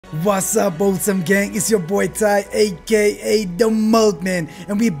What's up, wholesome gang? It's your boy Ty, aka the MILKMAN,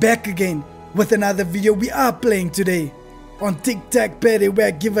 and we back again with another video. We are playing today on tic-tac-petty, where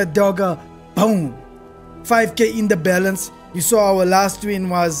I give a dog a boom. 5k in the balance. You saw our last win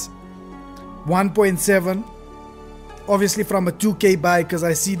was 1.7, obviously from a 2k buy, because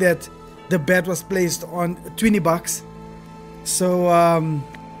I see that the bet was placed on 20 bucks. So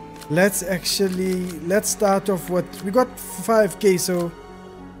let's start off with, we got 5k, so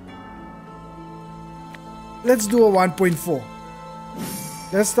let's do a 1.4.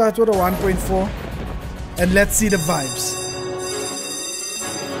 Let's start with a 1.4 and let's see the vibes.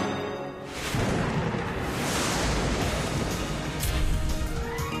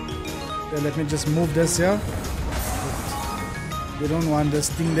 Okay, let me just move this here. We don't want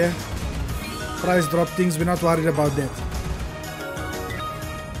this thing there. Price drop things, we're not worried about that.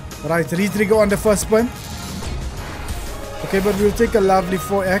 Right, re-trigger on the first spin. Okay, but we'll take a lovely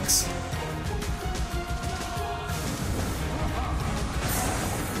 4x.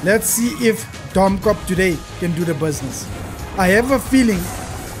 Let's see if Dom Cop today can do the business. I have a feeling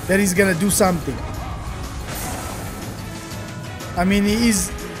that he's gonna do something. I mean, he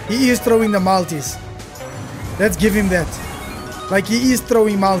is throwing the multis. Let's give him that. Like, he is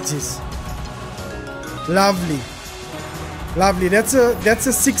throwing multis. Lovely. Lovely. That's a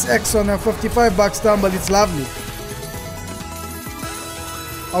 6x on a 55 bucks tumble. It's lovely.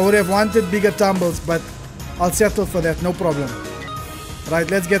 I would have wanted bigger tumbles, but I'll settle for that, no problem. Right,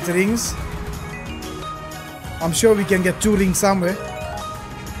 let's get rings. I'm sure we can get 2 rings somewhere.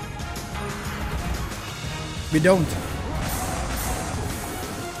 We don't.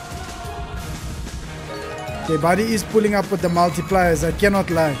 Okay, buddy is pulling up with the multipliers, I cannot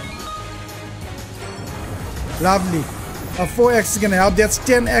lie. Lovely. A 4x is gonna help. That's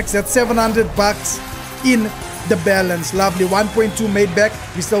 10x, that's 700 bucks in the balance. Lovely. 1.2 made back.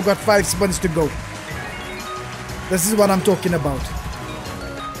 We still got 5 spins to go. This is what I'm talking about.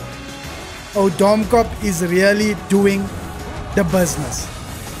 Oh, Dom Cop is really doing the business.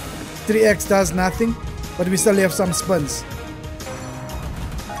 3x does nothing, but we still have some spins.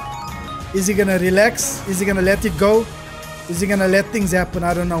 Is he gonna relax? Is he gonna let it go? Is he gonna let things happen?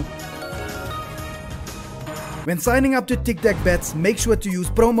 I don't know. When signing up to Tic Tac Bets, make sure to use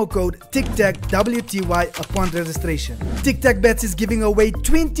promo code TICTACWTY upon registration. Tic Tac Bets is giving away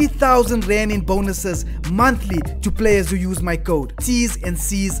 20,000 Rand in bonuses monthly to players who use my code. T's and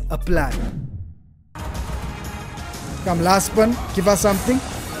C's apply. Come, last spin, give us something.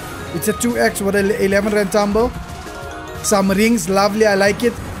 It's a 2x with an 11 Rand tumble. Some rings, lovely, I like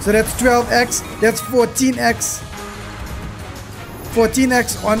it. So that's 12x, that's 14x.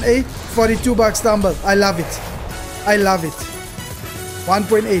 14x on a 42 bucks tumble. I love it. I love it.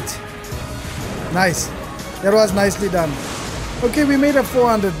 1.8. Nice. That was nicely done. Okay, we made a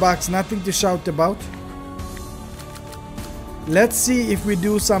 400 bucks. Nothing to shout about. Let's see if we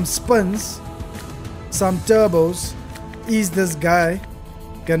do some spins, some turbos. Is this guy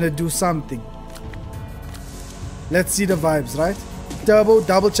gonna do something? Let's see the vibes, right? Turbo,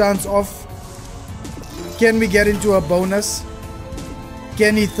 double chance off. Can we get into a bonus?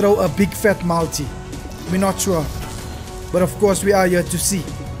 Can he throw a big fat multi? We're not sure. But of course we are here to see.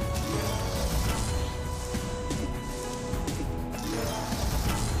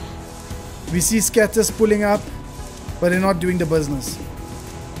 We see scatters pulling up, but they're not doing the business.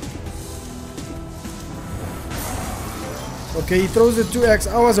 Okay, he throws a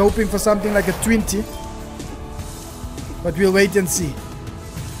 2x. I was hoping for something like a 20. But we'll wait and see.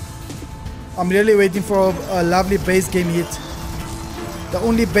 I'm really waiting for a lovely base game hit. The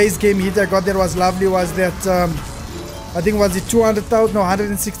only base game hit I got that was lovely was that, I think was it 200,000, no,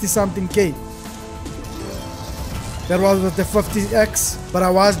 160 something K. That was with the 50x, but I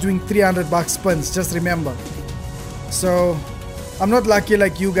was doing 300 bucks spins, just remember. So, I'm not lucky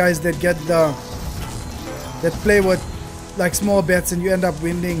like you guys that get that play with like small bets and you end up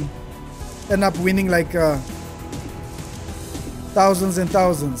winning like thousands and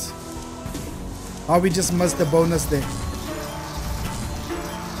thousands. How we just missed the bonus there.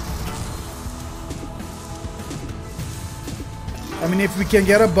 I mean, if we can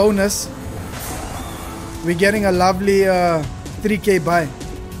get a bonus, we're getting a lovely 3k buy.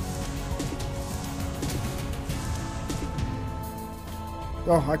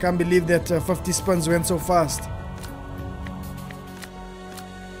 Oh, I can't believe that 50 spins went so fast.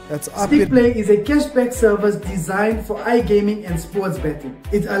 That's up. StickPlay is a cashback service designed for iGaming and sports betting.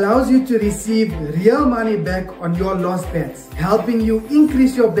 It allows you to receive real money back on your lost bets, helping you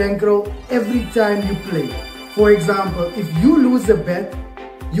increase your bankroll every time you play. For example, if you lose a bet,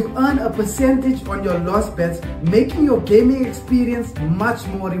 You earn a percentage on your lost bets, making your gaming experience much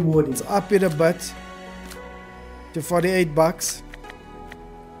more rewarding. Let's up it a bit to 48 bucks.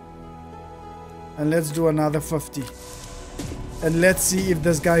 And let's do another 50. And let's see if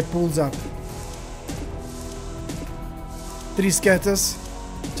this guy pulls up. 3 scatters,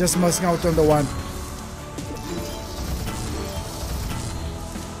 just missing out on the 1.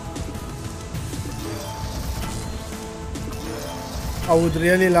 I would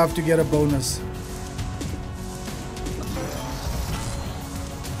really love to get a bonus.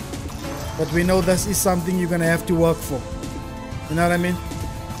 But we know this is something you're gonna have to work for. You know what I mean?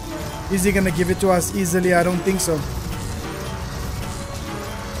 Is he gonna give it to us easily? I don't think so.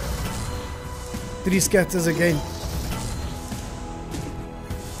 3 scatters again.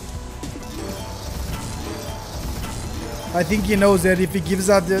 I think he knows that if he gives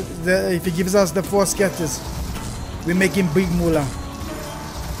us the 4 scatters, we make him big moolah.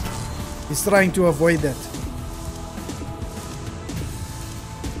 He's trying to avoid that.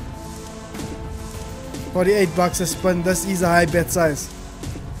 $48 a spin. This is a high bet size.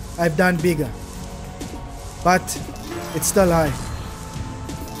 I've done bigger, but it's still high.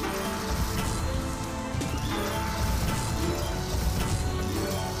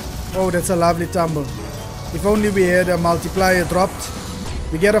 Oh, that's a lovely tumble. If only we had a multiplier dropped.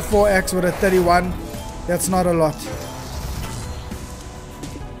 We get a 4x with a 31. That's not a lot.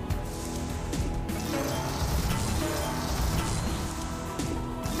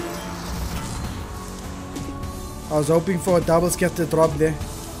 I was hoping for a double scatter drop there.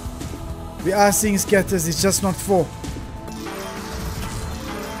 We are seeing scatters, it's just not 4.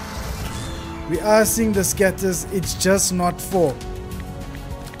 We are seeing the scatters, it's just not 4.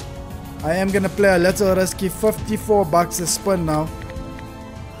 I am gonna play a little risky. $54 a spin now.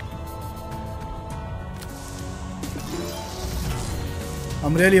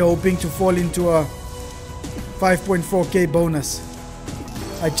 I'm really hoping to fall into a 5.4k bonus.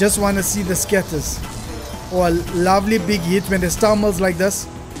 I just want to see the scatters. Or a lovely big hit when there's tumbles like this.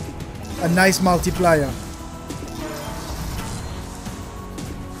 A nice multiplier.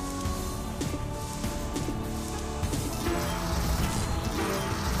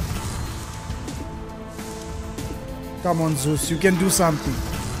 Come on, Zeus, you can do something.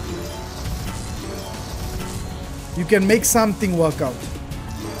 You can make something work out.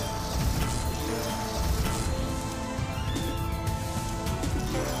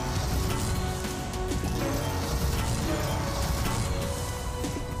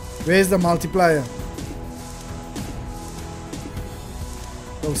 Where's the multiplier?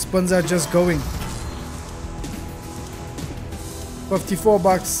 Those spins are just going.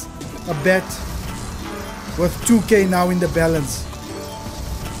 $54 a bet with 2k now in the balance.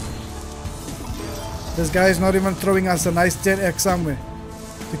 This guy is not even throwing us a nice 10x somewhere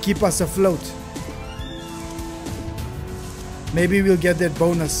to keep us afloat. Maybe we'll get that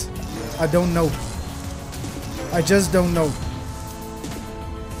bonus. I don't know. I just don't know.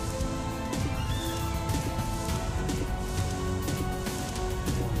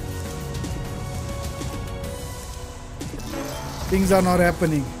 Things are not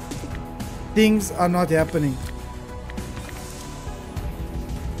happening. Things are not happening.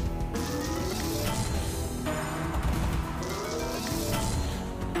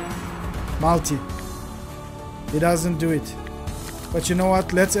 Multi. He doesn't do it. But you know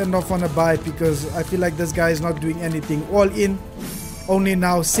what? Let's end off on a buy because I feel like this guy is not doing anything. All in. Only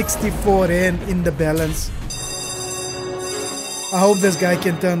now 64 rand in the balance. I hope this guy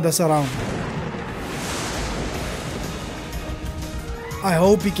can turn this around. I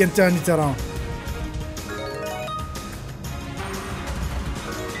hope he can turn it around.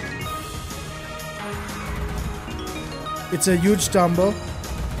 It's a huge tumble,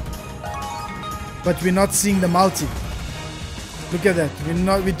 but we're not seeing the multi. Look at that.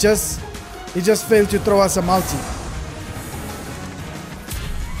 He just failed to throw us a multi.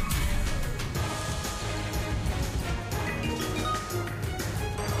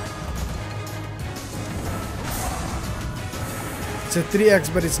 It's a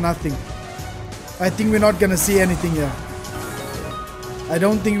 3x, but it's nothing. I think we're not gonna see anything here. I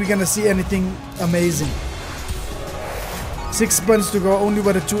don't think we're gonna see anything amazing. 6 spins to go, only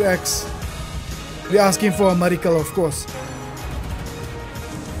with a 2x. We're asking for a miracle, of course.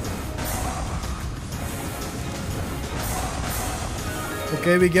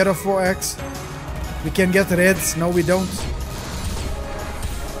 Okay, we get a 4x. We can get reds. No, we don't.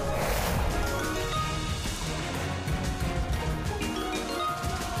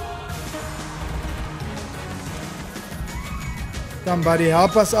 Somebody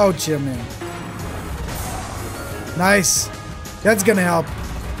help us out here, man. Nice. That's gonna help.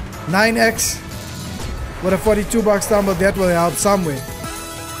 9x with a 42 bucks tumble. That will help somewhere.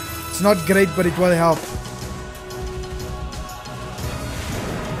 It's not great, but it will help.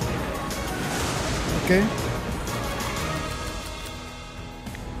 Okay.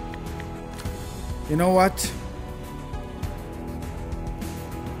 You know what?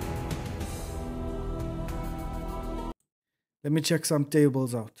 Let me check some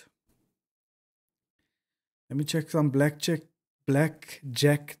tables out. Let me check some blackjack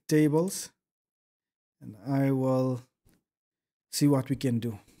tables, and I will see what we can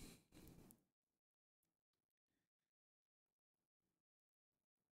do.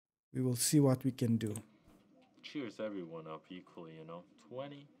 We will see what we can do. Cheers everyone up equally, you know.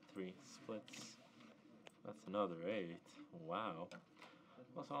 23 splits. That's another 8. Wow.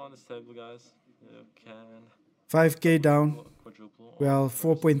 Also on this table, guys, you can 5k down. Well,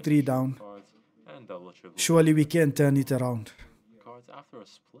 4.3 down. And double, triple. Surely we can turn it around. Cards after a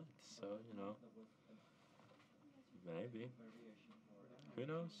split, so you know. Maybe. Who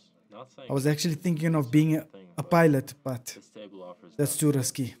knows? Not saying. I was actually thinking of being a pilot, but that's too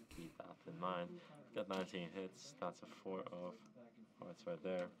risky. Keep that in mind. Got 19 hits. That's a 4 of hearts right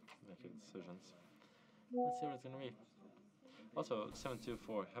there. Make your decisions. Let's see what it's gonna be. Also,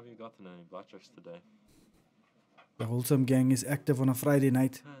 724. Have you gotten any blackjacks today? The wholesome gang is active on a Friday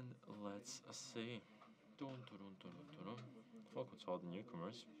night. And let's see. Welcome to all the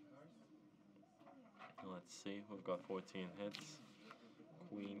newcomers. Let's see. We've got 14 hits.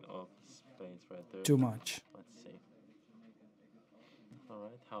 Queen of spades right there. Too much. Let's see.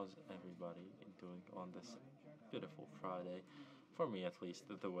 Alright, how's everybody doing on this beautiful Friday? For me at least,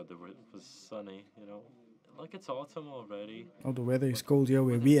 the weather was sunny, you know. Like it's autumn already. Oh, the weather is cold here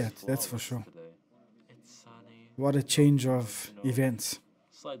where we at, that's for sure. Today. It's sunny. What a change of events.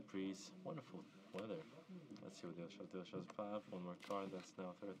 Slight breeze, wonderful weather. Let's see what deal shows. Deal shows 5, one more card, that's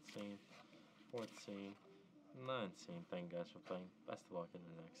now 13, 14, 19. Thank you guys for playing. Best of luck in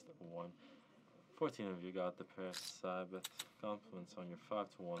the next one. 14 of you got the pair Sabbath. Compliments on your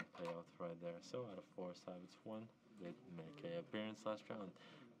 5-to-1 payout right there. So out of 4, Sabbath 1 did make an appearance last round.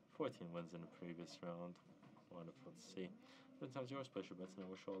 14 wins in the previous round. Wonderful to see. Good times your special bets, and I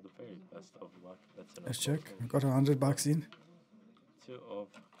wish you all the very best of luck. Let's check. I got 100 bucks in. 2 of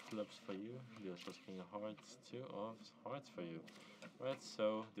clubs for you. Deal shows King of Hearts. 2 of hearts for you. Right,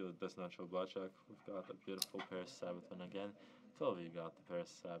 so deal with best natural blackjack. We've got a beautiful pair Sabbath one again. 12 of you got the pair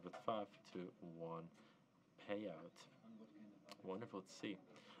Sabbath 5-to-1 payout. Wonderful to see.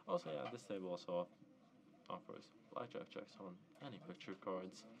 Also, yeah, this table also offers blackjack checks on any picture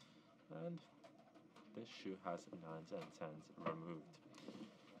cards, and this shoe has 9s and 10s removed.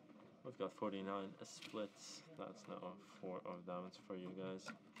 We've got 49 splits. That's now 4 of diamonds for you guys.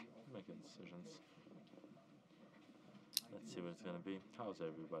 Making decisions. Let's see what it's gonna be. How's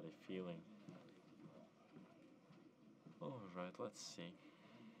everybody feeling? Alright, let's see.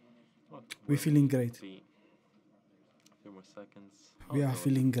 We're feeling great. A few more seconds. We are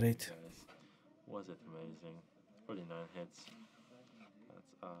feeling great. Guys. Was it amazing? 49 hits.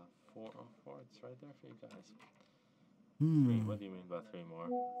 That's 4 of hearts right there for you guys. 3. What do you mean by 3 more?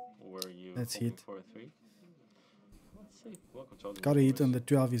 Were you hoping for a 3? Let's see. Welcome to all the got a hit on the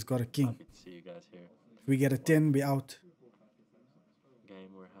 12, he's got a king. Happy to see you guys here. If we get a 10, we out.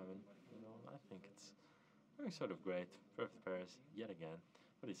 Game we're having, you know, I think it's very sort of great. Perfect pairs yet again.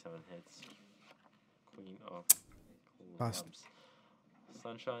 47 hits. Queen of clubs.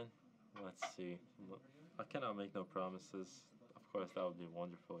 Sunshine. Let's see. I cannot make no promises. Of course, that would be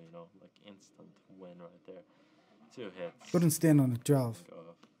wonderful, you know, like instant win right there. 2 hits. Couldn't stand on the 12.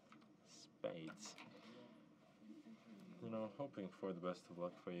 Of spades. You know, hoping for the best of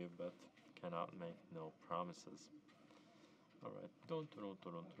luck for you, but cannot make no promises. Alright. Let's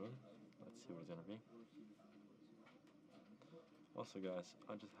see what it's gonna be. Also, guys,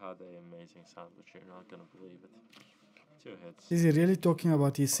 I just had an amazing sandwich. You're not gonna believe it. 2 hits. Is he really talking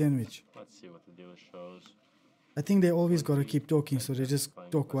about his sandwich? Let's see what the dealer shows. I think they always gotta keep talking, so they just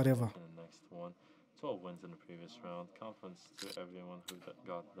talk whatever. In the next one. 12 wins in the previous round. Compliments to everyone who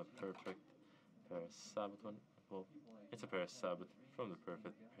got the perfect pair Sabbath one. Well, it's a pair Sabbath from the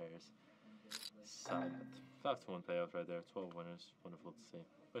perfect pairs Sabbath. 5-to-1 payout right there. 12 winners. Wonderful to see.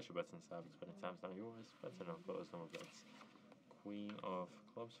 Place your bets in Sabbath 20 times now yours. Bets and close number bets. Queen of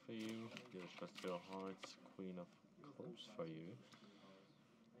clubs for you. Deal just 2 hearts. Queen of clubs for you.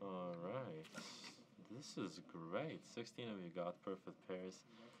 Alright. This is great. 16 of you got perfect pairs.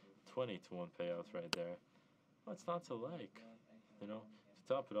 20-to-1 payout right there. Well, it's not to like. You know,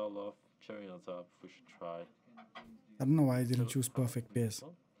 to top it all off, cherry on top, we should try. I don't know why I didn't choose perfect pairs.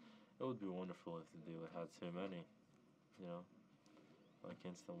 Well, it would be wonderful if the dealer had too many. You know, like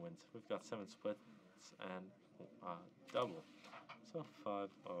instant wins. We've got 7 splits and double. So 5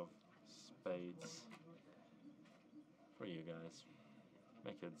 of spades for you guys.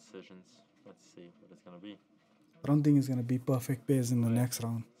 Make your decisions. Let's see what it's gonna be. I don't think it's gonna be perfect pairs in the next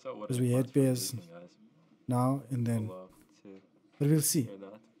round. So what Because we had pairs now and then. But we'll see. Hear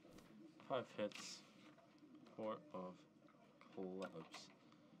that? 5 hits, 4 of clubs.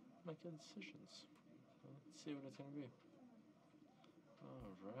 Make your decisions. Let's see what it's gonna be.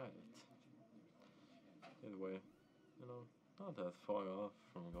 Alright. Either way, you know, not that far off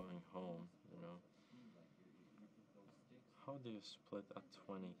from going home, you know. How do you split at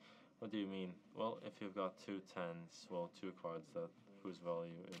 20? What do you mean? Well, if you've got 2 10s, well, 2 cards that whose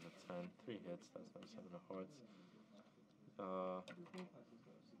value is a 10, 3 hits, that's now 7 of hearts.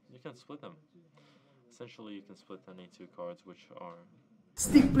 You can split them. Essentially, you can split any 2 cards which are...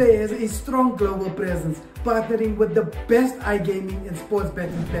 Stick Play has a strong global presence, partnering with the best iGaming and sports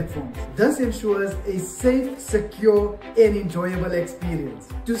betting platforms. This ensures a safe, secure, and enjoyable experience.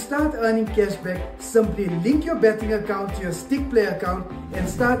 To start earning cashback, simply link your betting account to your Stick Play account and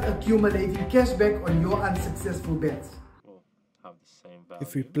start accumulating cashback on your unsuccessful bets. Will have the same value.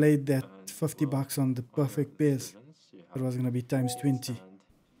 If we played that $50 on the perfect pairs, it was gonna be times 20.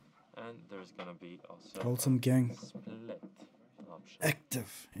 And there's gonna be also Wholesome gang. split option.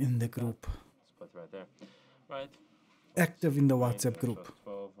 Active in the group. Split right there. Right. Active in the WhatsApp group.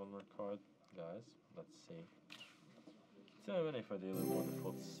 12 on our card, guys. Let's see. 70 for dealer,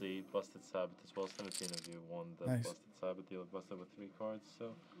 wonderful to see. Busted Sabbath as well. 17 of you won the Nice. Busted Sabbath dealer, busted with 3 cards.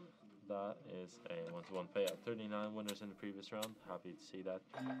 So that is a 1-to-1 payout. 39 winners in the previous round. Happy to see that.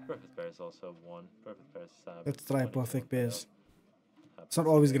 Perfect pairs also won. Perfect pairs Sabbath. Let's try perfect pairs. Happy It's not to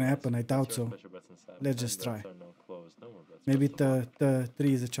always see gonna that. happen, I doubt so. Pleasure bets and Sabbath. Let's And just bets try. are now closed. No more bets. Maybe Best of luck. the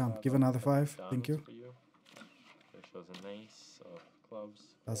 3 is a champ. Give another 5. Thank you. For you. There shows an ace of clubs.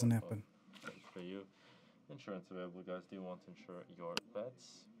 Doesn't 4 of happen. clubs for you. Insurance available, guys. Do you want to insure your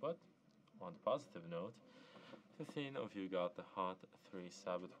bets? But on the positive note, 15 of you got the hot 3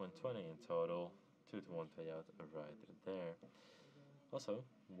 Sabbath win, 20 in total. 2-to-1 payout right there. Also,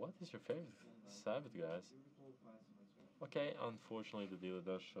 what is your favorite Sabbath, guys? Okay, unfortunately the dealer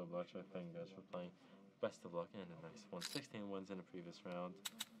does show blackjack. Thank you guys for playing. Best of luck in the next one. 16 wins in the previous round.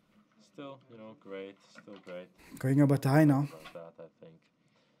 Still, you know, great. Still great. Going a bit high now. About that, I think.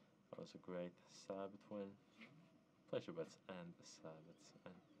 That was a great Sabbath win. Pleasure bets and Sabbaths.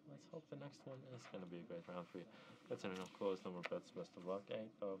 And let's hope the next one is going to be a great round for you. Let's enter no close number bets. Best of luck. 8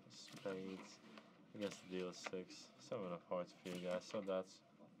 of spades against the dealer 6. 7 of hearts for you guys. So that's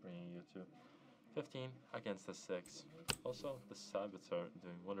bringing you to 15 against the 6. Also, the Sabbaths are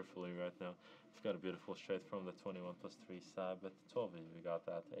doing wonderfully right now. We've got a beautiful straight from the 21 plus 3 Sabbath. 12 of you got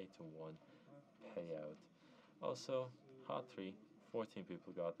that 8-to-1 payout. Also, hot 3. 14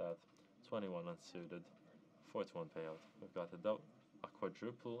 people got that. 21 unsuited. 4-to-1 payout. We've got a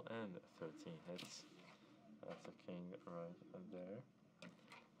quadruple and 13 hits. That's a king right there.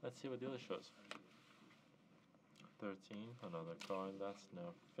 Let's see what dealer shows. 13, another card. That's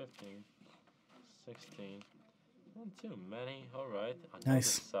now 15, 16, and too many. Alright,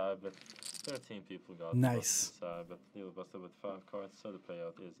 Nice. Sabbath. 13 people got Nice. Sabbath. Dealer busted with 5 cards, so the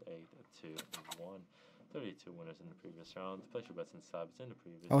payout is 8-to-1. 32 winners in the previous round. Pleasure bets and Sabbaths in the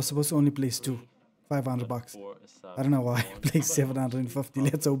previous. I was supposed to only place 2. $500. I don't know why I placed 750.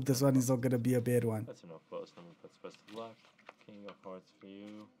 Let's hope this one is not gonna be a bad one. That's enough close number. That's best of luck. King of hearts for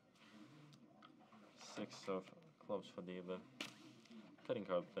you. 6 of clubs for dealer. Cutting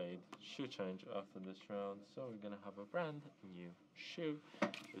card played. Shoe change after this round. So we're gonna have a brand new shoe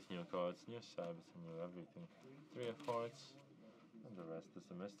with new cards, new Sabbaths, and new everything. 3 of hearts, and the rest is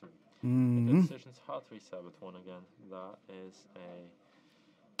a mystery. The decisions. Hot 3 Sabbath one again. That is a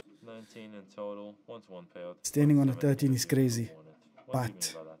 19 in total. 1-to-1 payout. Standing on a 13 is crazy. What do you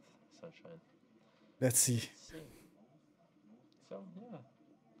But mean by that, Sunshine? let's see. So yeah,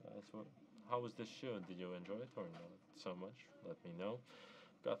 how was this show? Did you enjoy it or not so much? Let me know.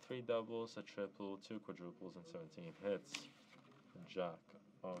 Got 3 doubles, a triple, 2 quadruples, and 17 hits. Jack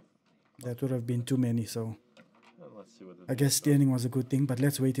of. That would have been too many, so Let's see what I guess standing was a good thing, but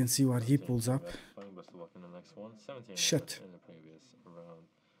let's wait and see what he pulls up. Best of luck in the next one. 17 Shit. in the previous round.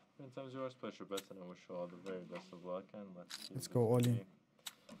 In times yours, pleasure bets, and I wish you all the very best of luck. And let's go all in.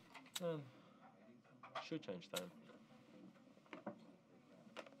 And shoe change time.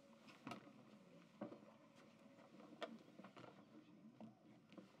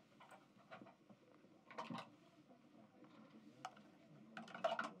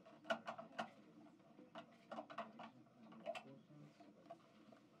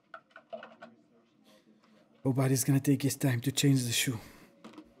 Nobody's gonna take his time to change the shoe.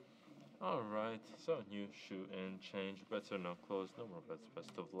 Alright, so new shoe and change. Bets are now closed. No more bets.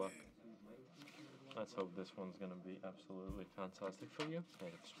 Best of luck. Let's hope this one's gonna be absolutely fantastic for you.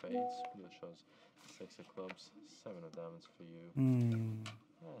 8 of spades. Blue shows 6 of clubs. 7 of diamonds for you. And,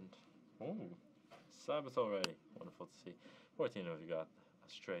 ooh, Sabbath already. Wonderful to see. 14 of you got a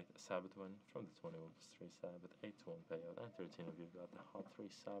straight Sabbath win from the 21 plus 3 Sabbath. 8 to 1 payout. And 13 of you got the hot 3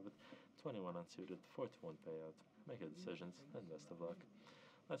 Sabbath. 21 unsuited. 4 to 1 payout. Make your decisions and best of luck.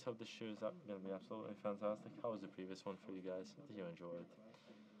 Let's hope the shoe is going to be absolutely fantastic. How was the previous one for you guys? Did you enjoy it?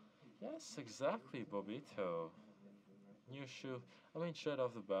 Yes, exactly, Bobito. New shoe. I mean, straight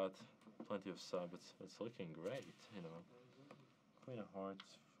off the bat, plenty of Sabbaths. It's looking great, you know. Queen of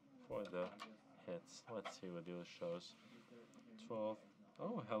Hearts for the hits. Let's see what dealer shows. 12.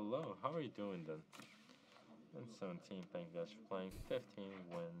 Oh, hello. How are you doing then? And 17. Thank you guys for playing. 15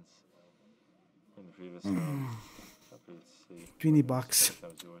 wins in the previous round. Happy to see. 20 bucks.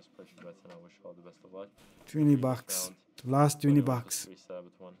 That was yours. Pleasure bets, and I wish you all the best of luck. 20 bucks. The last 20 bucks. 3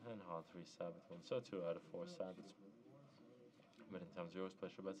 Sabbath 1 and hot 3 Sabbath 1. So 2 out of 4 Sabbaths. Betting times yours.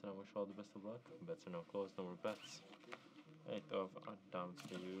 Pleasure bets, and I wish you all the best of luck. Bets are now closed. No more bets. 8 of diamonds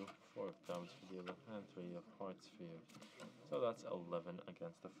for you. 4 of diamonds for dealer. And 3 of hearts for you. So that's 11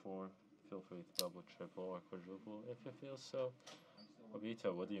 against the 4. Feel free to double, triple, or quadruple if you feel so.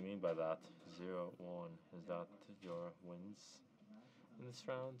 Obito, what do you mean by that? 0, 1. Is that your wins in this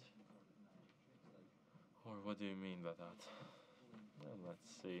round? Or what do you mean by that? Well,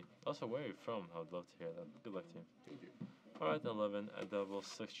 let's see. Also, where are you from? I would love to hear that. Good luck to you. Thank you. Alright, 11 doubles,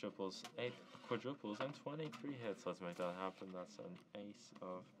 6 triples, 8 quadruples, and 23 hits. Let's make that happen. That's an ace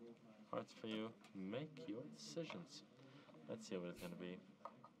of hearts for you. Make your decisions. Let's see what it's going to be.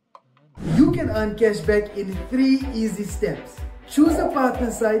 You can earn cash back in 3 easy steps. Choose a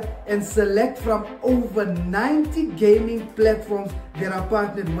partner site and select from over 90 gaming platforms that are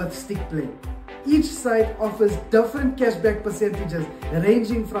partnered with StickPlay. Each site offers different cashback percentages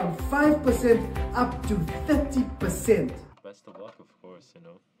ranging from 5% up to 30%. Best of luck, of course, you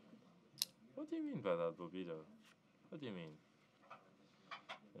know. What do you mean by that, Bobito? What do you mean?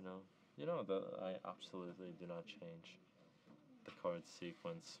 You know that I absolutely do not change the card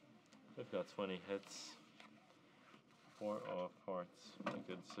sequence. We've got 20 hits, 4 of hearts. Make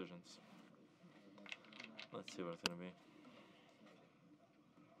good decisions. Let's see what it's going to be.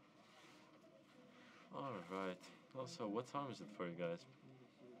 Alright. Also, what time is it for you guys?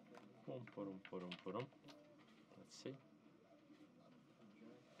 Let's see.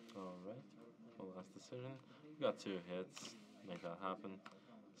 Alright. The last decision. We got 2 hits. Make that happen.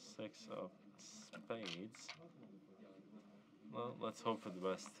 6 of spades. Well, let's hope for the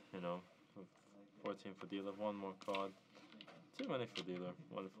best, you know. 14 for dealer, 1 more card. Too many for dealer.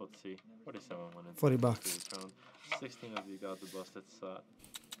 Wonderful to see. 47 winning. 40 bucks. 16 of you got the busted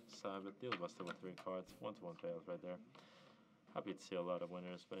Sabbath. Dealer busted with 3 cards. 1 to 1 payout right there. Happy to see a lot of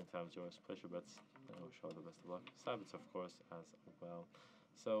winners. Betting time's yours. Place your bets. And I wish you all the best of luck. Sabbaths, of course, as well.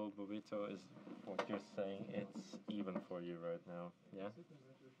 So, Bobito, is what you're saying, it's even for you right now. Yeah?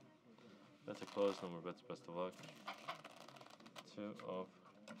 That's a close. No more bets. Best of luck. 2 of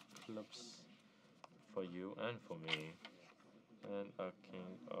clubs for you and for me, and a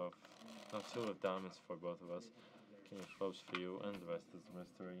king of 2 of diamonds for both of us. King of clubs for you, and the rest is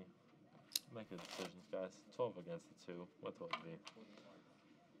mystery. Make the decisions, guys. 12 against the 2. What will it be?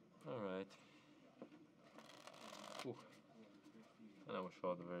 Alright. And I wish you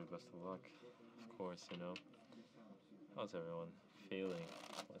all the very best of luck. Of course, you know. How's everyone feeling?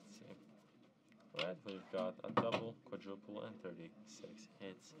 Let's see. Alright, we've got a double, quadruple, and 36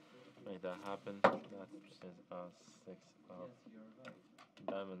 hits. Make that happen. That is a 6 of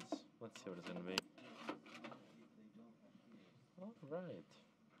diamonds. Let's see what it's gonna be. Alright.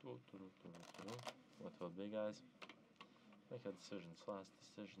 What will it be, guys? Make a decision. Last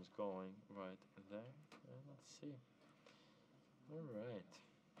decision's going right there. And let's see. Alright.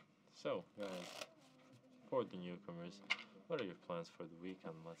 So, guys, for the newcomers, what are your plans for the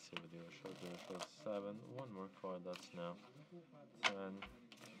weekend? Let's see what the show. Dealer shows 7. 1 more card. That's now 10.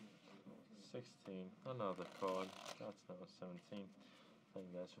 16. Another card. That's now 17. Thank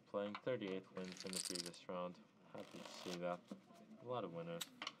you guys for playing. 38 wins in the previous round. Happy to see that. A lot of winners.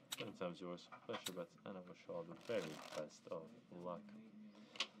 Many times yours. Pleasure bets, and I wish you all the very best of luck.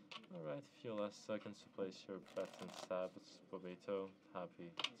 Alright, a few last seconds to place your bets and stabs. Bobito,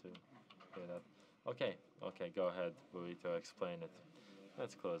 happy to hear that. Okay, go ahead, Bobito, explain it.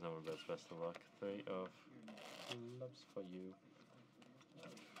 Let's close number bets. Best of luck. 3 of clubs for you.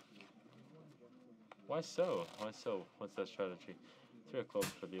 Why so? What's that strategy? 3 of clubs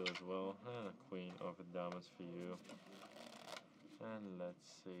for deal as well, and a queen of diamonds for you. And let's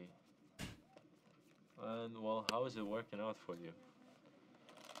see. And well, how is it working out for you?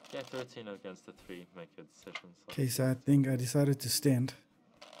 Yeah, 13 against the 3. Make your decisions. Okay, so I think I decided to stand.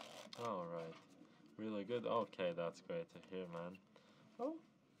 Alright. Really good. Okay, that's great to hear, man. Well,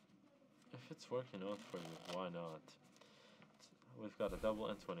 if it's working out for you, why not? We've got a double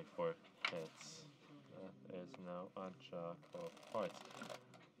and 24 hits. That is now a jack of hearts.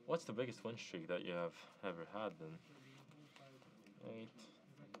 What's the biggest win streak that you have ever had then? 8.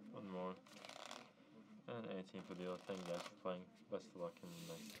 One more. And 18 for the other thing that's playing. Best of luck in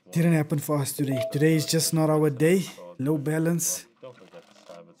the next one. Didn't happen for us today. Today is just not our day. Low balance. Don't forget to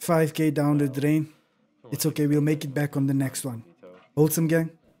stab it. 5k down the drain. It's okay, we'll make it back on the next one. Wholesome gang.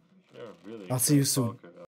 I'll see you soon.